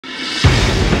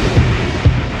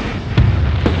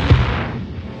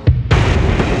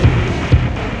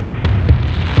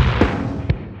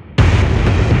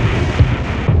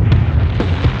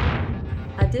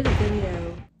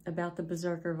about the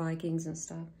Berserker Vikings and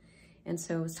stuff. And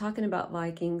so I was talking about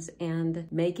Vikings and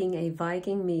making a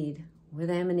Viking mead with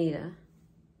Amanita,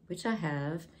 which I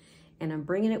have, and I'm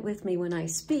bringing it with me when I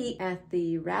speak at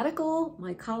the Radical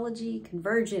Mycology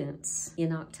Convergence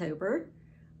in October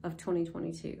of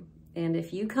 2022. And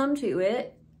if you come to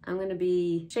it, I'm going to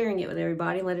be sharing it with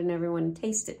everybody, letting everyone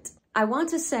taste it. I want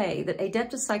to say that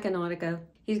Adeptus Psychonautica,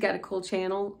 he's got a cool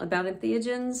channel about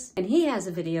entheogens, and he has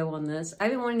a video on this.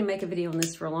 I've been wanting to make a video on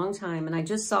this for a long time, and I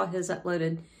just saw his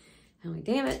uploaded. I'm like,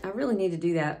 damn it, I really need to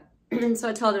do that. So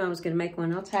I told him I was going to make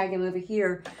one. I'll tag him over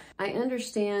here. I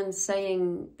understand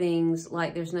saying things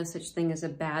like there's no such thing as a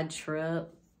bad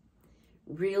trip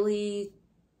really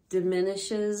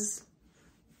diminishes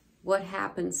what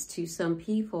happens to some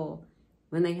people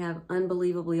when they have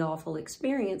unbelievably awful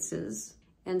experiences.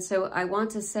 And so I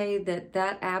want to say that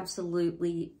that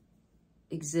absolutely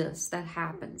exists. That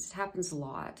happens. It happens a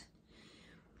lot.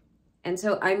 And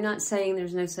so I'm not saying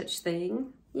there's no such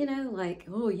thing, you know, like,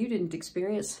 oh, you didn't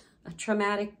experience a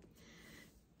traumatic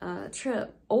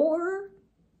trip. Or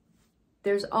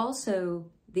there's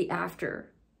also the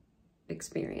after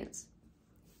experience.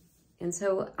 And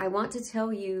so I want to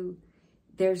tell you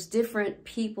there's different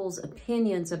people's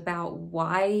opinions about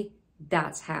why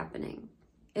that's happening.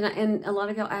 And a lot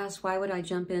of y'all ask, why would I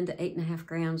jump into 8.5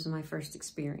 grams in my first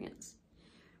experience?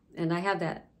 And I have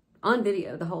that on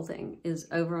video. The whole thing is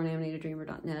over on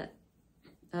amanitadreamer.net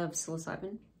of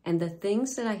psilocybin. And the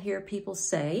things that I hear people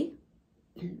say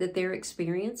that they're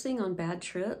experiencing on bad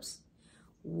trips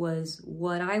was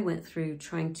what I went through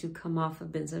trying to come off of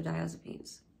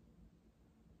benzodiazepines.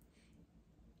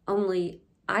 Only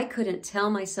I couldn't tell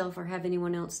myself or have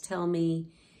anyone else tell me,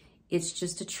 it's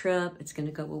just a trip, it's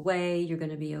gonna go away, you're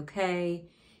gonna be okay.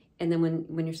 And then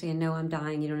when you're saying, no, I'm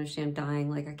dying, you don't understand I'm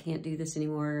dying, like I can't do this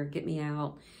anymore, get me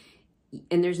out.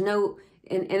 And there's no,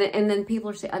 and then people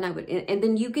are saying, and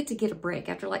then you get to get a break.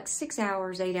 After like 6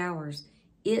 hours, 8 hours,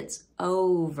 it's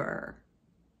over.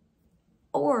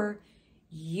 Or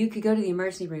you could go to the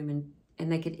emergency room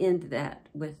and they could end that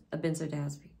with a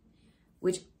benzodiazepine,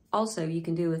 which also you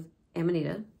can do with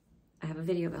Amanita. I have a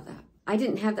video about that. I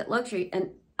didn't have that luxury,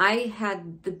 and I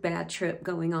had the bad trip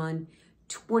going on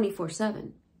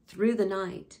 24/7 through the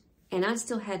night, and I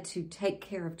still had to take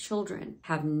care of children.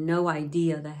 Have no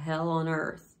idea the hell on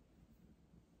earth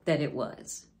that it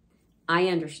was. I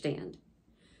understand.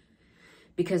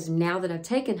 Because now that I've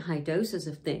taken high doses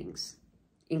of things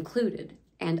included,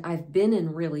 and I've been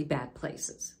in really bad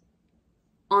places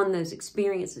on those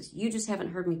experiences, you just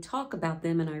haven't heard me talk about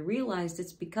them, and I realized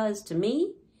it's because, to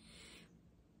me,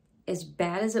 as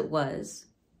bad as it was,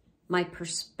 my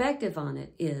perspective on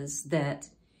it is that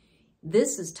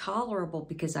this is tolerable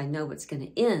because I know it's going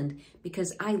to end,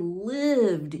 because I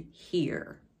lived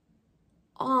here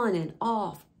on and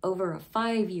off over a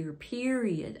 5-year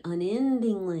period,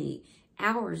 unendingly,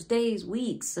 hours, days,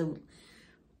 weeks. So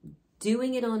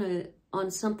doing it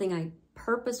on something I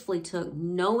purposefully took,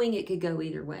 knowing it could go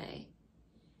either way,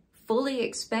 fully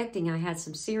expecting I had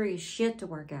some serious shit to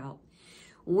work out.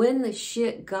 When the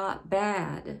shit got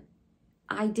bad,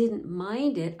 I didn't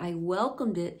mind it. I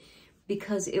welcomed it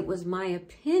because it was my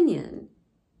opinion.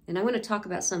 And I'm going to talk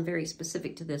about some very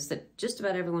specific to this that just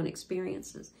about everyone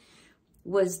experiences.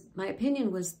 My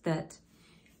opinion was that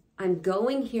I'm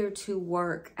going here to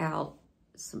work out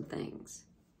some things.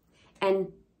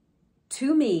 And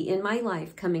to me, in my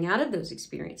life, coming out of those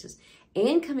experiences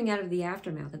and coming out of the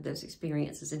aftermath of those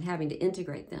experiences and having to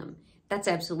integrate them, that's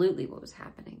absolutely what was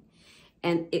happening.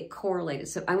 And it correlated.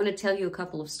 So I'm going to tell you a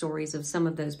couple of stories of some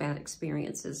of those bad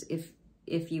experiences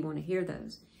if you want to hear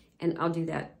those. And I'll do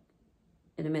that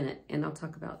in a minute, and I'll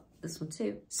talk about this one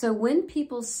too. So when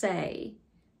people say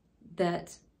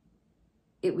that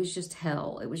it was just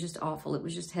hell, it was just awful, it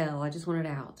was just hell, I just wanted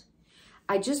out,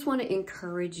 I just want to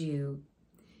encourage you,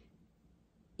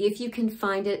 if you can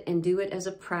find it and do it as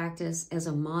a practice, as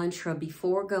a mantra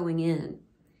before going in,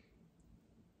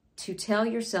 to tell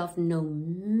yourself, no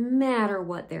matter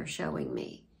what they're showing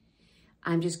me,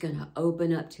 I'm just going to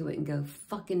open up to it and go,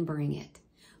 fucking bring it.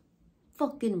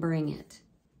 Fucking bring it.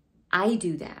 I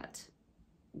do that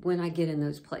when I get in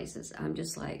those places. I'm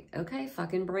just like, okay,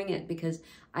 fucking bring it. Because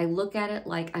I look at it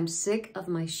like I'm sick of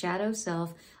my shadow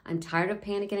self. I'm tired of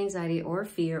panic and anxiety or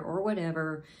fear or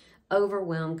whatever,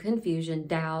 overwhelm, confusion,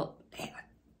 doubt,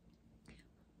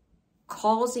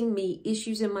 causing me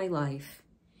issues in my life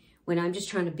when I'm just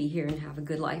trying to be here and have a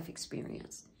good life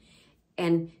experience.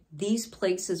 And these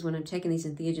places, when I'm taking these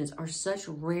entheogens, are such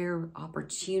rare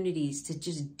opportunities to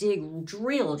just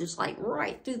drill, just like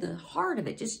right through the heart of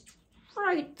it, just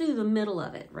right through the middle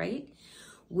of it, right?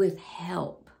 With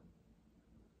help,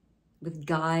 with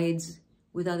guides,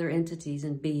 with other entities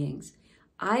and beings.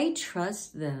 I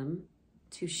trust them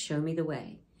to show me the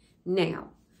way. Now,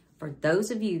 for those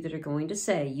of you that are going to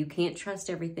say you can't trust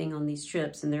everything on these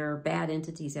trips and there are bad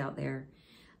entities out there,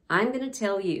 I'm going to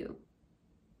tell you,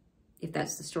 if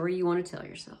that's the story you want to tell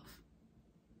yourself.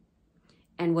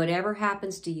 And whatever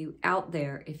happens to you out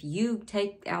there, if you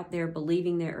take out there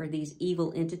believing there are these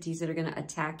evil entities that are going to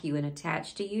attack you and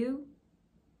attach to you,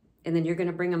 and then you're going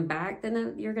to bring them back,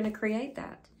 then you're going to create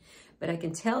that. But I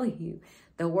can tell you,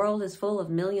 the world is full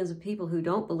of millions of people who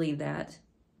don't believe that,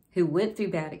 who went through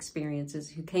bad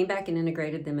experiences, who came back and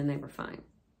integrated them and they were fine.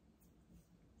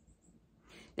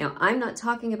 Now, I'm not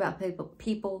talking about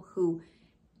people who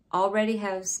already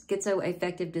have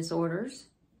schizoaffective disorders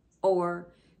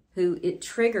or who it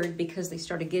triggered because they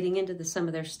started getting into some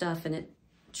of their stuff and it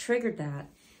triggered that.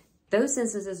 Those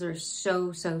instances are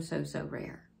so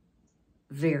rare.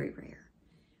 Very rare.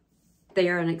 They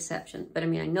are an exception. But I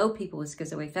mean, I know people with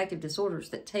schizoaffective disorders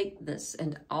that take this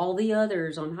and all the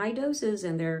others on high doses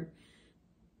and they're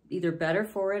either better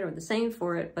for it or the same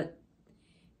for it, but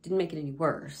didn't make it any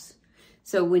worse.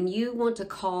 So when you want to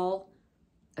call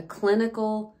a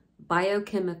clinical,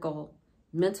 biochemical,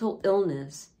 mental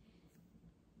illness,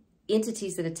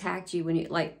 entities that attacked you when you,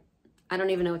 like, I don't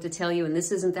even know what to tell you, and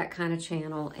this isn't that kind of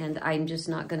channel, and I'm just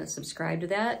not going to subscribe to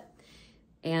that.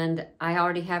 And I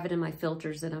already have it in my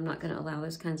filters that I'm not going to allow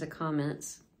those kinds of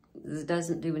comments. It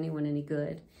doesn't do anyone any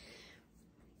good.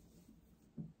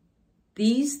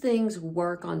 These things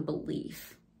work on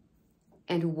belief.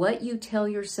 And what you tell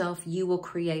yourself, you will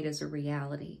create as a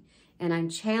reality. And I'm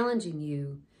challenging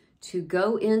you to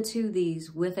go into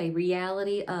these with a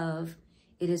reality of,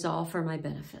 it is all for my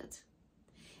benefit.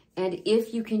 And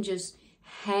if you can just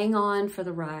hang on for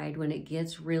the ride when it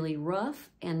gets really rough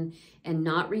and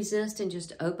not resist and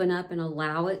just open up and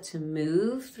allow it to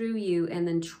move through you, and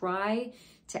then try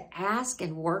to ask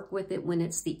and work with it when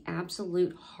it's the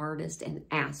absolute hardest, and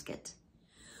ask it.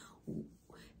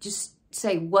 Just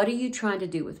say, what are you trying to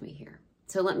do with me here?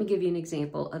 So let me give you an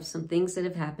example of some things that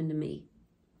have happened to me.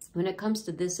 When it comes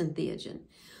to this entheogen,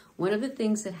 one of the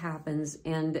things that happens,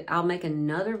 and I'll make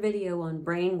another video on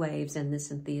brain waves and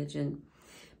this entheogen,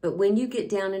 but when you get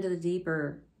down into the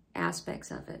deeper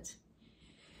aspects of it,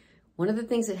 one of the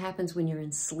things that happens when you're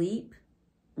in sleep,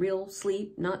 real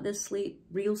sleep, not this sleep,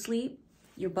 real sleep,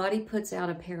 your body puts out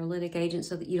a paralytic agent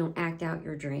so that you don't act out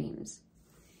your dreams.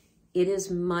 It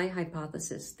is my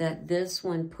hypothesis that this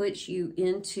one puts you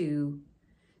into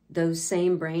those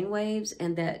same brain waves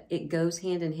and that it goes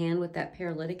hand in hand with that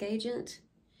paralytic agent.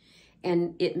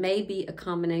 And it may be a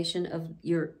combination of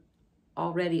your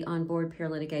already on board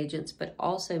paralytic agents, but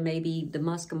also maybe the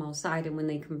muscimol side. And when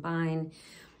they combine,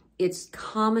 it's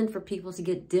common for people to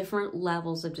get different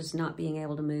levels of just not being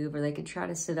able to move, or they can try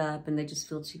to sit up and they just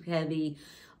feel too heavy,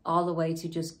 all the way to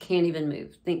just can't even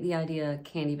move. Think the idea,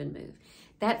 can't even move.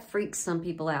 That freaks some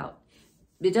people out.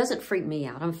 It doesn't freak me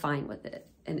out. I'm fine with it.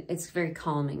 And it's very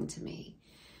calming to me.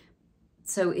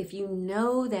 So if you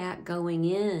know that going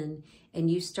in and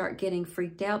you start getting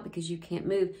freaked out because you can't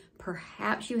move,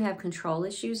 perhaps you have control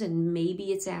issues, and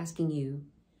maybe it's asking you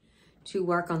to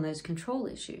work on those control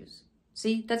issues.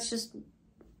 See,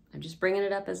 I'm just bringing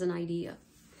it up as an idea.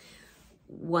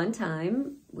 One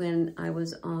time when I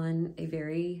was on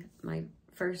my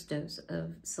first dose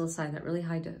of psilocybin, that really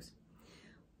high dose,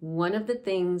 one of the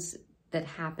things that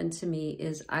happened to me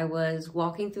is I was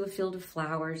walking through a field of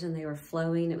flowers and they were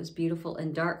flowing. It was beautiful,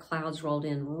 and dark clouds rolled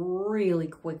in really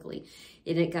quickly,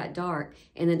 and it got dark.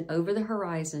 And then over the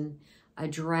horizon, a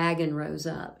dragon rose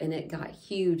up, and it got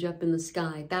huge up in the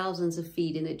sky, thousands of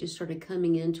feet, and it just started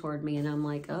coming in toward me. And I'm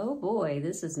like, oh boy,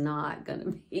 this is not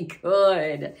gonna be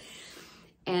good.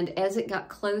 And as it got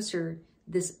closer,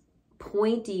 this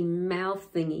pointy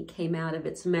mouth thingy came out of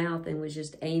its mouth and was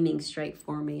just aiming straight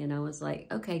for me. And I was like,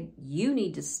 okay, you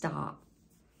need to stop.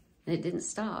 And it didn't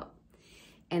stop.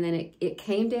 And then it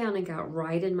came down and got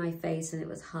right in my face, and it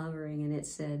was hovering, and it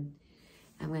said,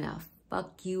 I'm gonna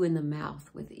fuck you in the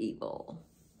mouth with evil.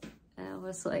 And I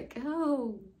was like,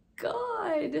 oh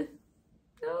God, here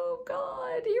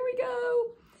we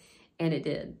go. And it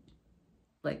did.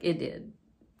 Like, it did.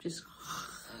 Just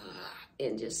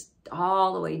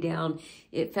all the way down.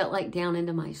 It felt like down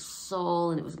into my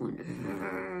soul, and it was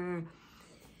going,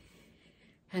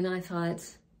 and I thought,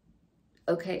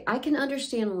 okay, I can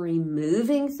understand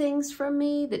removing things from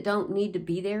me that don't need to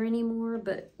be there anymore,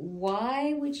 but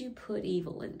why would you put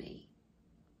evil in me?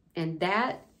 And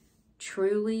that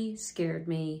truly scared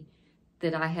me,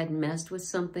 that I had messed with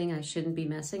something I shouldn't be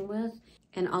messing with.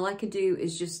 And all I could do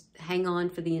is just hang on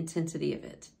for the intensity of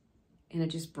it. And I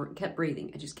just kept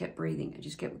breathing. I just kept breathing.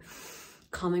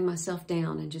 calming myself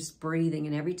down and just breathing.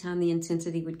 And every time the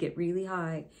intensity would get really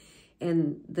high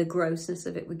and the grossness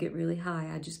of it would get really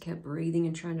high, I just kept breathing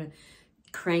and trying to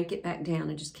crank it back down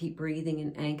and just keep breathing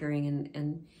and anchoring.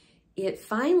 And it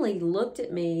finally looked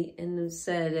at me and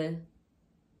said,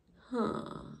 huh.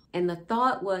 And the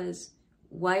thought was,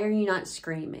 why are you not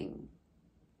screaming?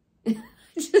 I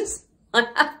just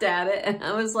laughed at it. And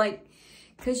I was like,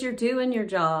 because you're doing your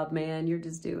job, man. You're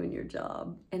just doing your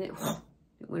job. And it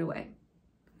went away.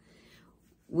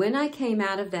 When I came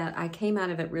out of that, I came out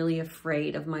of it really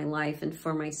afraid of my life and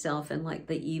for myself and like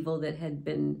the evil that had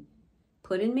been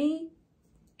put in me.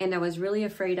 And I was really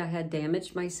afraid I had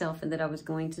damaged myself and that I was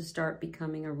going to start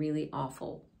becoming a really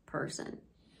awful person.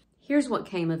 Here's what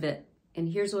came of it. And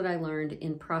here's what I learned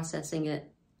in processing it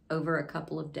over a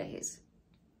couple of days.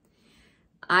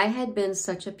 I had been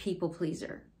such a people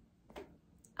pleaser.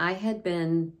 I had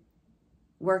been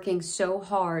working so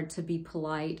hard to be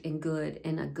polite and good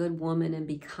and a good woman and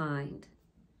be kind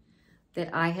that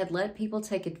I had let people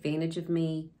take advantage of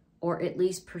me, or at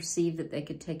least perceive that they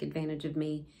could take advantage of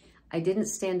me. I didn't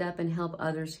stand up and help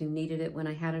others who needed it when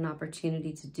I had an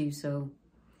opportunity to do so.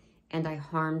 And I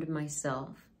harmed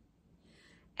myself.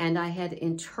 And I had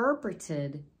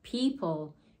interpreted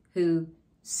people who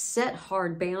set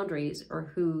hard boundaries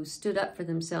or who stood up for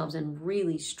themselves in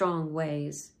really strong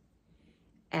ways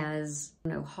as,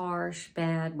 you know, harsh,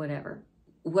 bad, whatever.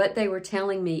 What they were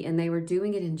telling me, and they were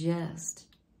doing it in jest,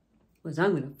 was,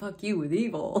 I'm going to fuck you with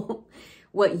evil.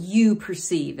 What you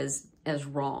perceive as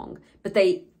wrong. But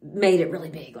they made it really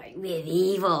big, like, with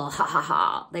evil, ha ha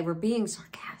ha. They were being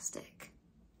sarcastic.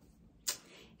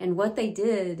 And what they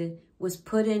did was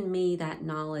put in me that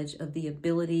knowledge of the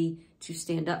ability to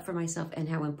stand up for myself and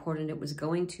how important it was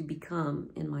going to become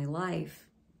in my life,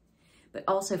 but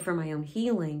also for my own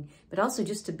healing, but also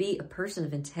just to be a person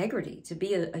of integrity, to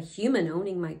be a human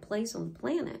owning my place on the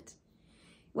planet.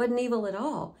 It wasn't evil at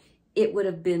all. It would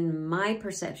have been my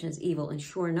perception as evil. And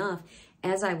sure enough,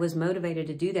 as I was motivated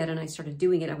to do that and I started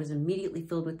doing it, I was immediately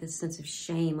filled with this sense of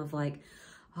shame of like,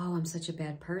 oh, I'm such a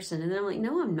bad person. And then I'm like,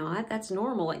 no, I'm not. That's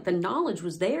normal. Like the knowledge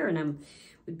was there and I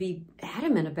would be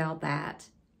adamant about that.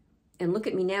 And look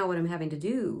at me now, what I'm having to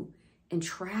do and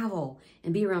travel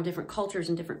and be around different cultures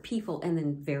and different people, and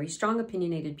then very strong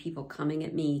opinionated people coming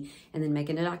at me and then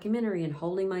making a documentary and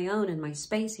holding my own in my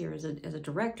space here as a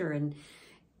director. And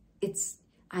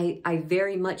I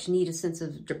very much need a sense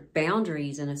of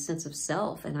boundaries and a sense of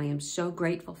self. And I am so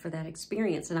grateful for that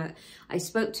experience. And I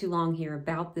spoke too long here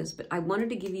about this, but I wanted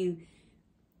to give you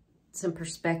some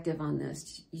perspective on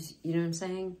this. You know what I'm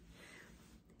saying?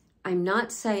 I'm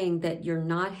not saying that you're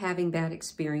not having bad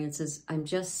experiences. I'm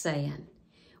just saying,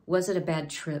 was it a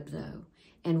bad trip though?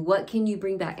 And what can you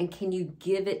bring back? And can you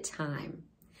give it time?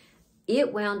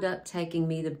 It wound up taking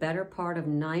me the better part of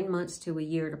 9 months to a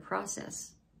year to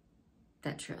process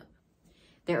that trip.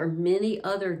 There are many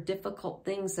other difficult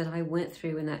things that I went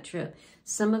through in that trip.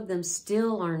 Some of them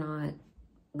still are not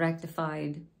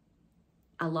rectified.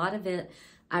 A lot of it,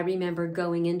 I remember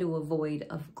going into a void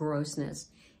of grossness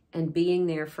and being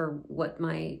there for what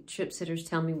my trip sitters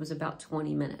tell me was about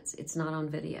 20 minutes. It's not on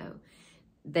video.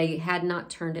 They had not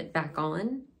turned it back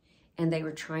on and they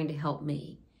were trying to help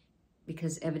me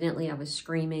because evidently I was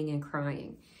screaming and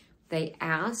crying. They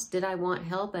asked, did I want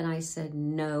help? And I said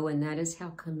no, and that is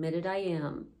how committed I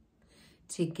am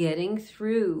to getting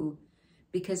through,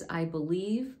 because I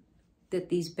believe that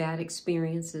these bad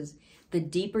experiences, the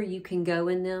deeper you can go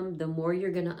in them, the more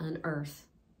you're going to unearth.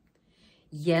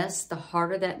 Yes, the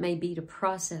harder that may be to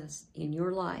process in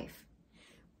your life,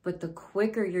 but the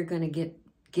quicker you're going to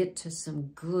get to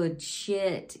some good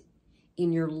shit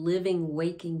in your living,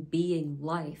 waking, being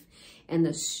life. And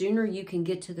the sooner you can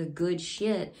get to the good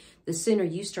shit, the sooner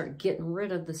you start getting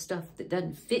rid of the stuff that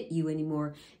doesn't fit you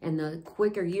anymore. And the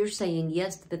quicker you're saying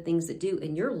yes to the things that do,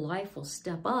 and your life will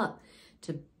step up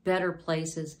to better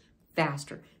places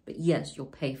faster. But yes, you'll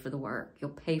pay for the work.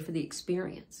 You'll pay for the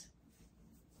experience.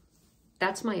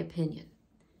 That's my opinion.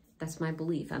 That's my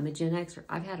belief. I'm a Gen Xer.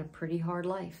 I've had a pretty hard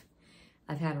life.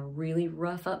 I've had a really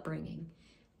rough upbringing.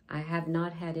 I have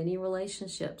not had any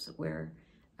relationships where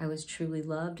I was truly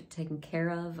loved, taken care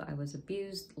of. I was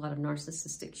abused, a lot of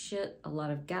narcissistic shit, a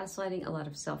lot of gaslighting, a lot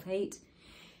of self-hate.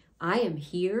 I am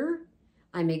here.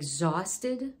 I'm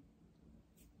exhausted.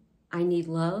 I need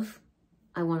love.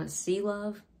 I want to see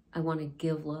love. I want to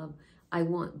give love. I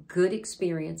want good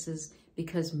experiences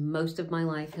because most of my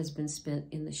life has been spent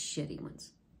in the shitty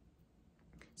ones.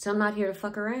 So I'm not here to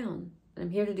fuck around. I'm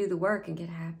here to do the work and get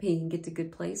happy and get to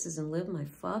good places and live my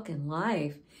fucking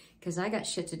life because I got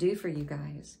shit to do for you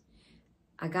guys.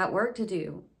 I got work to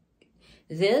do.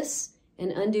 This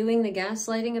and undoing the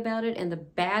gaslighting about it and the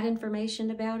bad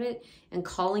information about it and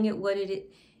calling it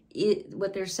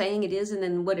what they're saying it is and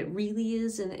then what it really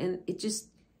is. And it just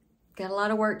got a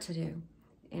lot of work to do.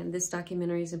 And this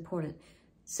documentary is important.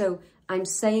 So I'm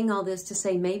saying all this to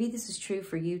say maybe this is true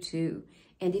for you too.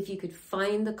 And if you could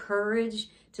find the courage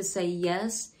to say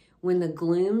yes when the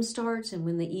gloom starts and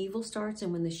when the evil starts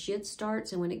and when the shit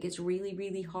starts and when it gets really,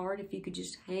 really hard, if you could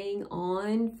just hang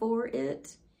on for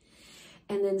it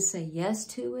and then say yes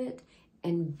to it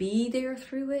and be there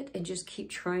through it and just keep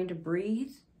trying to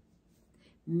breathe,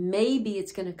 maybe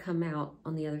it's going to come out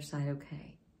on the other side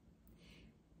okay.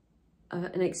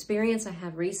 An experience I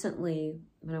had recently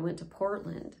when I went to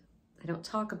Portland, I don't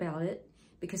talk about it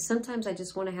because sometimes I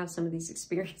just want to have some of these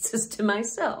experiences to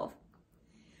myself.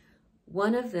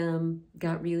 One of them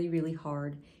got really, really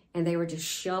hard and they were just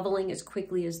shoveling as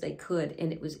quickly as they could.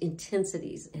 And it was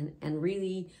intensities and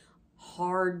really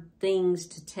hard things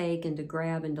to take and to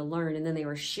grab and to learn. And then they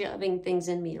were shoving things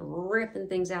in me and ripping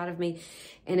things out of me.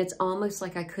 And it's almost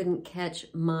like I couldn't catch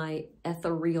my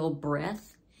ethereal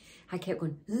breath. I kept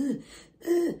going,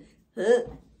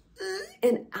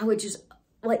 and I would just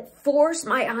like force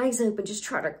my eyes open, just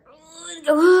try to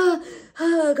go,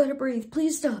 I gotta breathe,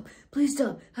 please stop, I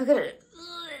gotta,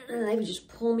 and they would just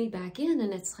pull me back in.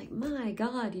 And it's like, my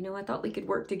God, you know, I thought we could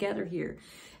work together here.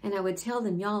 And I would tell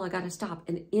them, y'all, I gotta stop.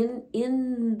 And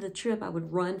in the trip, I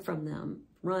would run from them,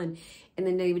 and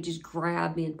then they would just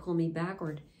grab me and pull me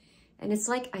backward. And it's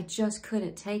like, I just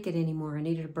couldn't take it anymore. I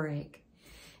needed a break.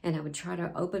 And I would try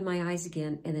to open my eyes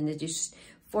again, and then it just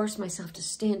force myself to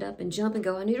stand up and jump and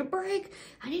go, I need a break,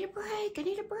 I need a break, I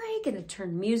need a break. And I'd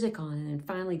turn music on and then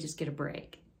finally just get a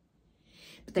break.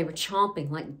 But they were chomping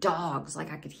like dogs.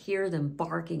 Like I could hear them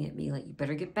barking at me like, you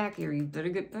better get back here, you better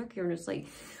get back here. And it's like,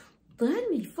 let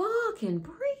me fucking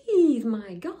breathe,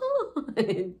 my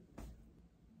God.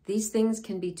 These things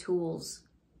can be tools.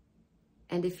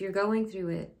 And if you're going through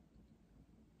it,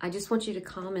 I just want you to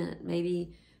comment,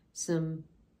 maybe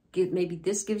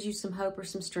this gives you some hope or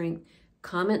some strength.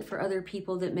 Comment for other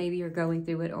people that maybe are going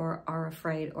through it or are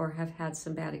afraid or have had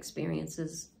some bad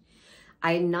experiences.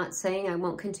 I'm not saying I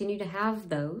won't continue to have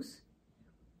those,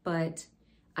 but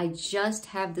I just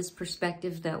have this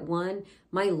perspective that one,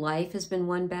 my life has been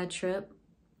one bad trip.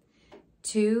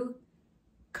 Two,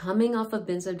 coming off of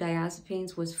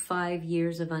benzodiazepines was 5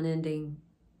 years of unending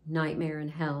nightmare and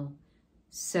hell.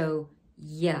 So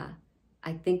yeah,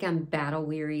 I think I'm battle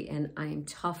weary and I'm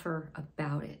tougher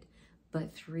about it.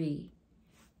 But 3,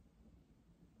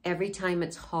 every time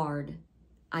it's hard,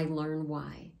 I learn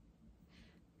why.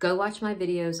 Go watch my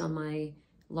videos on my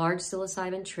large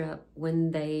psilocybin trip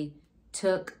when they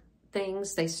took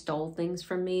things, they stole things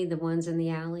from me, the ones in the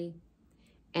alley.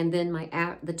 And then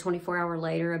the 24-hour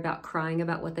later about crying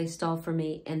about what they stole from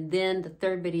me. And then the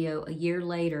 3rd video a year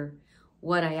later,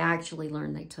 what I actually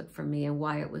learned they took from me and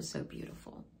why it was so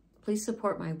beautiful. Please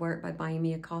support my work by buying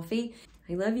me a coffee.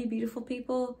 I love you, beautiful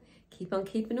people. Keep on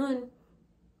keeping on.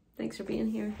 Thanks for being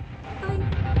here.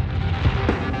 Bye.